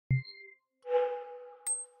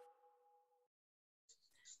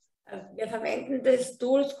Wir verwenden das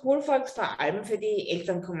Tool SchoolFox vor allem für die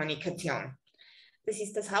Elternkommunikation. Das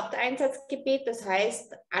ist das Haupteinsatzgebiet, das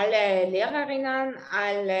heißt, alle Lehrerinnen,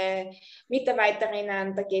 alle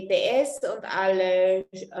Mitarbeiterinnen der GTS und alle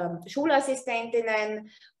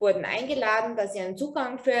Schulassistentinnen wurden eingeladen, dass sie einen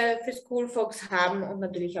Zugang für SchoolFox haben und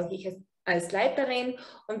natürlich auch ich als Leiterin.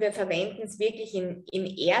 Und wir verwenden es wirklich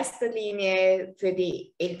in erster Linie für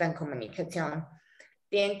die Elternkommunikation.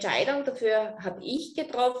 Die Entscheidung dafür habe ich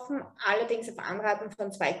getroffen, allerdings auf Anraten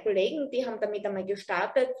von 2 Kollegen, die haben damit einmal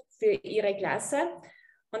gestartet für ihre Klasse.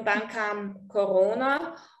 Und dann kam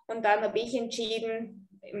Corona und dann habe ich entschieden,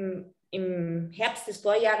 im Herbst des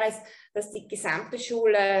Vorjahres, dass die gesamte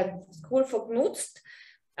Schule SchoolFox nutzt,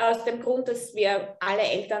 aus dem Grund, dass wir alle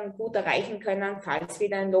Eltern gut erreichen können, falls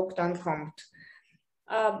wieder ein Lockdown kommt.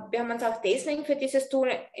 Wir haben uns auch deswegen für dieses Tool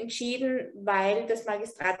entschieden, weil das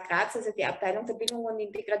Magistrat Graz, also die Abteilung für Bildung und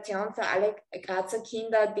Integration für alle Grazer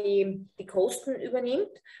Kinder, die Kosten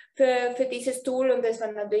übernimmt für dieses Tool. Und das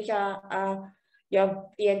war natürlich auch,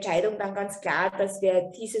 ja, die Entscheidung dann ganz klar, dass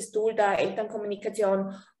wir dieses Tool der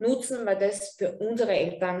Elternkommunikation nutzen, weil das für unsere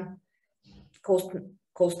Eltern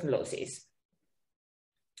kostenlos ist.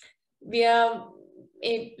 Wir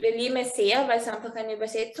lieben es sehr, weil es einfach eine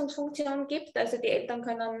Übersetzungsfunktion gibt. Also die Eltern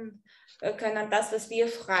können das, was wir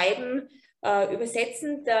schreiben,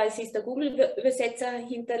 übersetzen. Da ist der Google-Übersetzer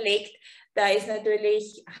hinterlegt. Da ist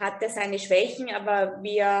natürlich, hat er seine Schwächen, aber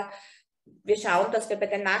wir schauen, dass wir bei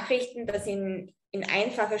den Nachrichten das in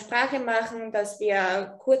einfacher Sprache machen, dass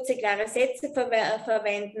wir kurze, klare Sätze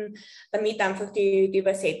verwenden, damit einfach die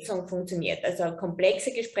Übersetzung funktioniert. Also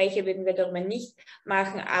komplexe Gespräche würden wir darüber nicht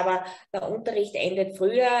machen, aber der Unterricht endet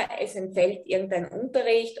früher, es entfällt irgendein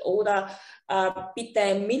Unterricht oder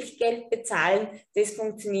bitte Milchgeld bezahlen, das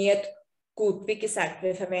funktioniert gut. Wie gesagt,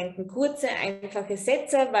 wir verwenden kurze, einfache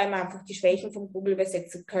Sätze, weil wir einfach die Schwächen vom Google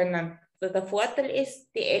übersetzen können. Also der Vorteil ist,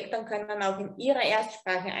 die Eltern können auch in ihrer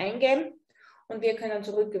Erstsprache eingeben und wir können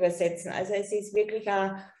zurück übersetzen. Also es ist wirklich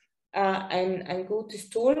ein gutes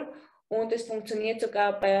Tool und es funktioniert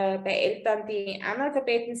sogar bei Eltern, die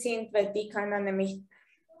Analphabeten sind, weil die können nämlich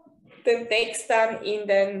den Text dann in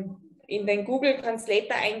den Google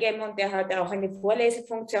Translator eingeben und der hat auch eine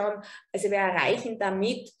Vorlesefunktion. Also wir erreichen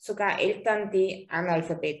damit sogar Eltern, die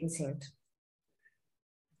Analphabeten sind.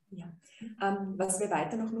 Ja. Was wir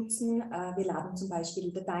weiter noch nutzen, wir laden zum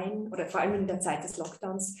Beispiel Dateien oder vor allem in der Zeit des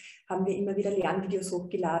Lockdowns haben wir immer wieder Lernvideos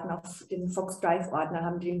hochgeladen auf den Fox Drive-Ordner,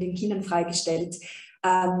 haben den Kindern freigestellt.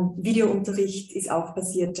 Videounterricht ist auch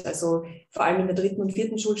passiert, also vor allem in der 3. und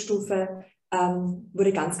 4. Schulstufe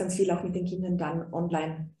wurde ganz, ganz viel auch mit den Kindern dann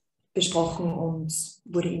online besprochen und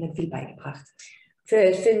wurde ihnen viel beigebracht. Für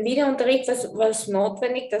den Videounterricht war es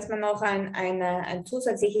notwendig, dass man noch ein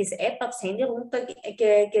zusätzliches App aufs Handy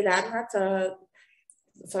runtergeladen hat,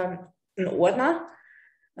 so ein Ordner.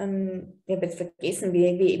 Ich habe jetzt vergessen,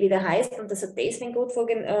 wie der heißt, und das hat deswegen gut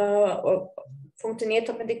funktioniert,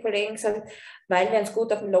 hat mir die Kollegen gesagt, weil wir uns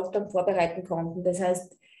gut auf den Lockdown vorbereiten konnten. Das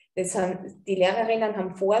heißt, die Lehrerinnen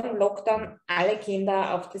haben vor dem Lockdown alle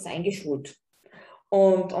Kinder auf das eingeschult.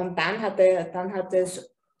 Und dann hat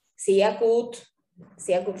es sehr gut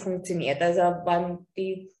funktioniert. Also waren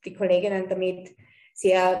die Kolleginnen damit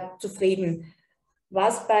sehr zufrieden.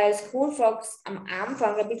 Was bei SchoolFox am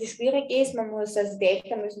Anfang ein bisschen schwierig ist, die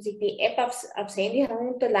Eltern müssen sich die App aufs Handy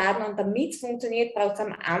herunterladen und damit es funktioniert, braucht es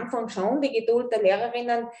am Anfang schon die Geduld der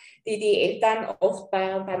Lehrerinnen, die Eltern oft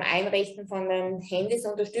beim Einrichten von den Handys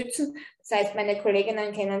unterstützen. Das heißt, meine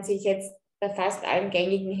Kolleginnen kennen sich jetzt bei fast allen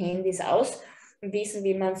gängigen Handys aus und wissen,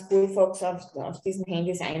 wie man SchoolFox auf diesen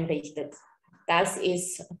Handys einrichtet. Das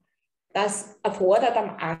erfordert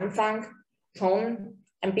am Anfang schon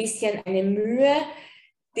ein bisschen eine Mühe,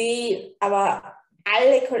 die aber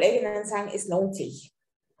alle Kolleginnen sagen, es lohnt sich.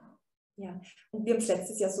 Ja, und wir haben es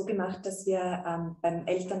letztes Jahr so gemacht, dass wir beim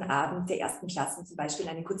Elternabend der 1. Klassen zum Beispiel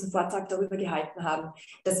einen kurzen Vortrag darüber gehalten haben,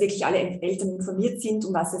 dass wirklich alle Eltern informiert sind,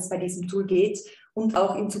 um was es bei diesem Tool geht und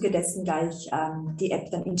auch im Zuge dessen gleich die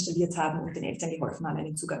App dann installiert haben und den Eltern geholfen haben,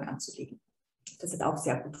 einen Zugang anzulegen. Das hat auch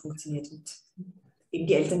sehr gut funktioniert und eben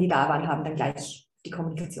die Eltern, die da waren, haben dann gleich die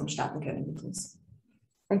Kommunikation starten können mit uns.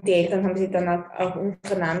 Und die Eltern haben sich dann auch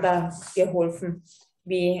untereinander geholfen,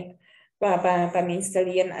 wie beim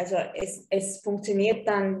Installieren. Also es funktioniert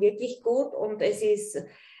dann wirklich gut und es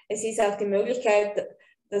ist auch die Möglichkeit,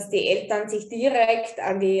 dass die Eltern sich direkt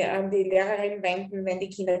an die Lehrerin wenden, wenn die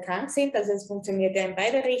Kinder krank sind. Also es funktioniert ja in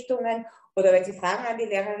beide Richtungen. Oder wenn sie Fragen an die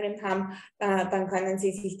Lehrerin haben, dann können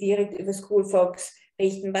sie sich direkt über SchoolFox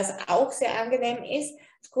richten. Was auch sehr angenehm ist,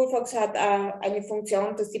 SchoolFox hat eine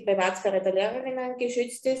Funktion, dass die Privatsphäre der Lehrerinnen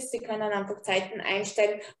geschützt ist. Sie können einfach Zeiten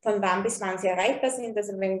einstellen, von wann bis wann sie erreichbar sind.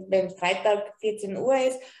 Also wenn Freitag 14 Uhr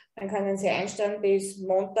ist, dann können Sie einstellen bis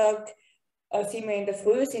Montag 7 Uhr in der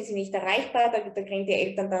Früh sind sie nicht erreichbar. Da kriegen die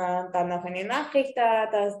Eltern dann auch eine Nachricht,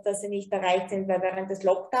 dass sie nicht erreicht sind, weil während des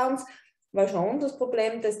Lockdowns war schon das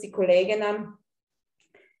Problem, dass die Kolleginnen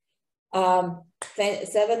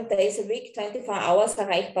 7 days a week, 24 hours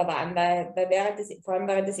erreichbar waren, weil vor allem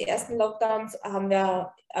während des ersten Lockdowns haben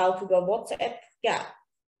wir auch über WhatsApp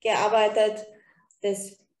gearbeitet,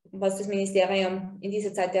 was das Ministerium in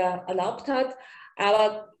dieser Zeit ja erlaubt hat,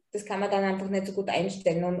 aber das kann man dann einfach nicht so gut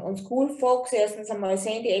einstellen. Und SchoolFox, erstens einmal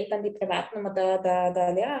sehen die Eltern die Privatnummer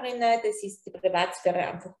der Lehrerinnen, das ist die Privatsphäre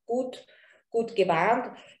einfach gut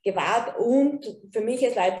gewahrt. Und für mich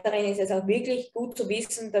als Leiterin ist es auch wirklich gut zu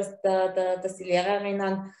wissen, dass die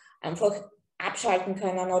Lehrerinnen einfach abschalten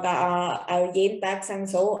können oder jeden Tag sagen,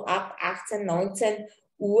 so ab 18, 19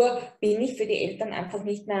 Uhr bin ich für die Eltern einfach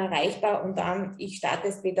nicht mehr erreichbar und dann, ich starte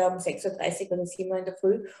es wieder um 6:30 Uhr oder 7 Uhr in der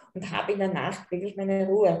Früh und habe in der Nacht wirklich meine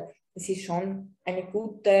Ruhe. Das ist schon eine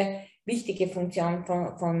gute, wichtige Funktion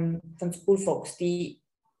von SchoolFox, die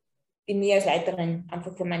mir als Leiterin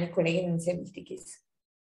einfach für meine Kolleginnen sehr wichtig ist.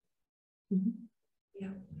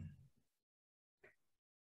 Ja.